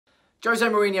Jose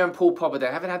Mourinho and Paul Pogba, they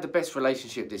haven't had the best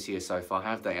relationship this year so far,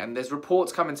 have they? And there's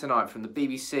reports coming tonight from the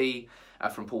BBC,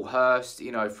 from Paul Hurst,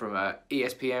 from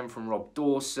ESPN, from Rob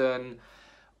Dawson,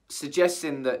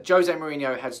 suggesting that Jose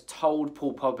Mourinho has told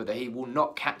Paul Pogba that he will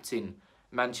not captain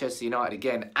Manchester United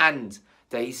again, and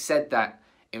that he said that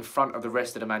in front of the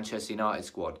rest of the Manchester United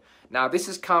squad. Now, this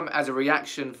has come as a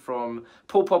reaction from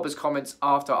Paul Pogba's comments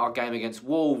after our game against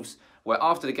Wolves, where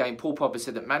after the game, Paul Pogba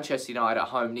said that Manchester United at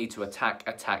home need to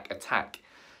attack,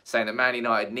 saying that Man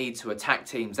United need to attack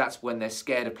teams. That's when they're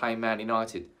scared of playing Man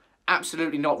United.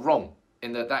 Absolutely not wrong,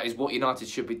 in that is what United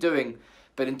should be doing.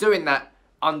 But in doing that,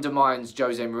 undermines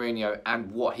Jose Mourinho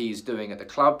and what he's doing at the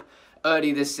club.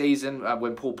 Early this season,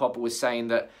 when Paul Pogba was saying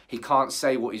that he can't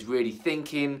say what he's really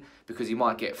thinking because he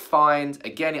might get fined,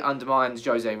 again, it undermines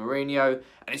Jose Mourinho,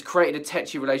 and it's created a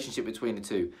tetchy relationship between the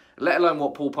two. Let alone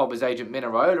what Paul Pogba's agent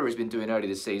Mino Raiola has been doing early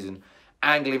this season,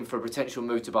 angling for a potential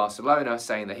move to Barcelona,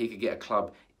 saying that he could get a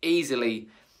club easily.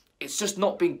 It's just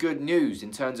not been good news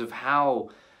in terms of how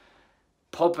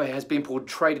Pogba has been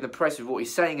portrayed in the press with what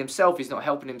he's saying himself. He's not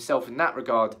helping himself in that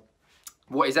regard.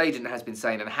 What his agent has been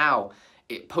saying and how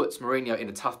it puts Mourinho in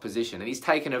a tough position. And he's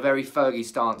taken a very Fergie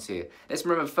stance here. Let's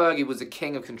remember Fergie was the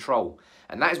king of control.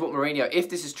 And that is what Mourinho, if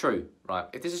this is true, right?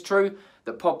 If this is true,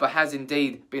 that Pogba has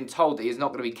indeed been told that he is not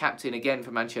going to be captain again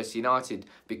for Manchester United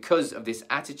because of this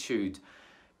attitude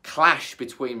clash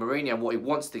between Mourinho and what he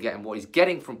wants to get and what he's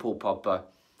getting from Paul Pogba,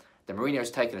 then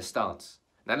Mourinho's taken a stance.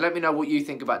 Now, let me know what you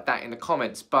think about that in the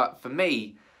comments. But for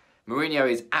me, Mourinho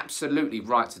is absolutely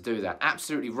right to do that.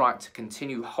 Absolutely right to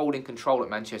continue holding control at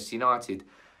Manchester United,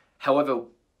 however,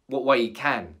 what way he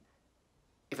can.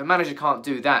 If a manager can't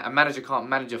do that, a manager can't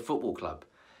manage a football club.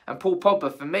 And Paul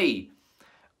Pogba, for me,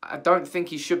 I don't think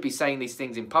he should be saying these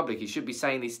things in public. He should be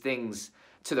saying these things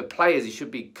to the players. He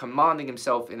should be commanding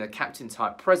himself in a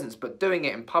captain-type presence. But doing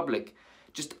it in public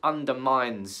just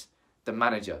undermines the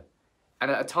manager. And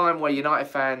at a time where United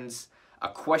fans are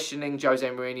questioning Jose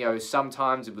Mourinho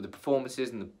sometimes with the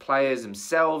performances and the players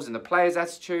themselves and the players'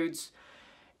 attitudes,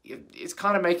 it's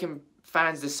kind of making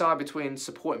fans decide between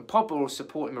supporting Pogba or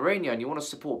supporting Mourinho, and you want to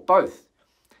support both.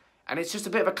 And it's just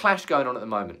a bit of a clash going on at the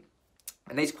moment.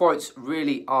 And these quotes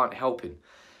really aren't helping.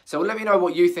 So let me know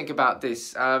what you think about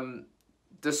this. The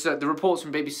reports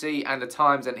from BBC and the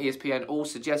Times and ESPN all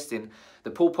suggesting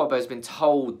that Paul Pogba has been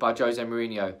told by Jose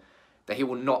Mourinho that he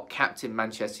will not captain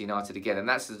Manchester United again. And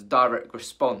that's a direct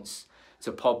response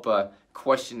to Pogba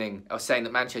questioning or saying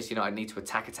that Manchester United need to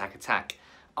attack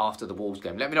after the Wolves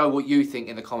game. Let me know what you think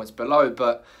in the comments below.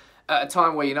 But at a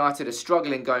time where United are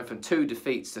struggling, going from 2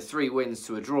 defeats to 3 wins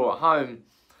to a draw at home,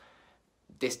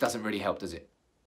 this doesn't really help, does it?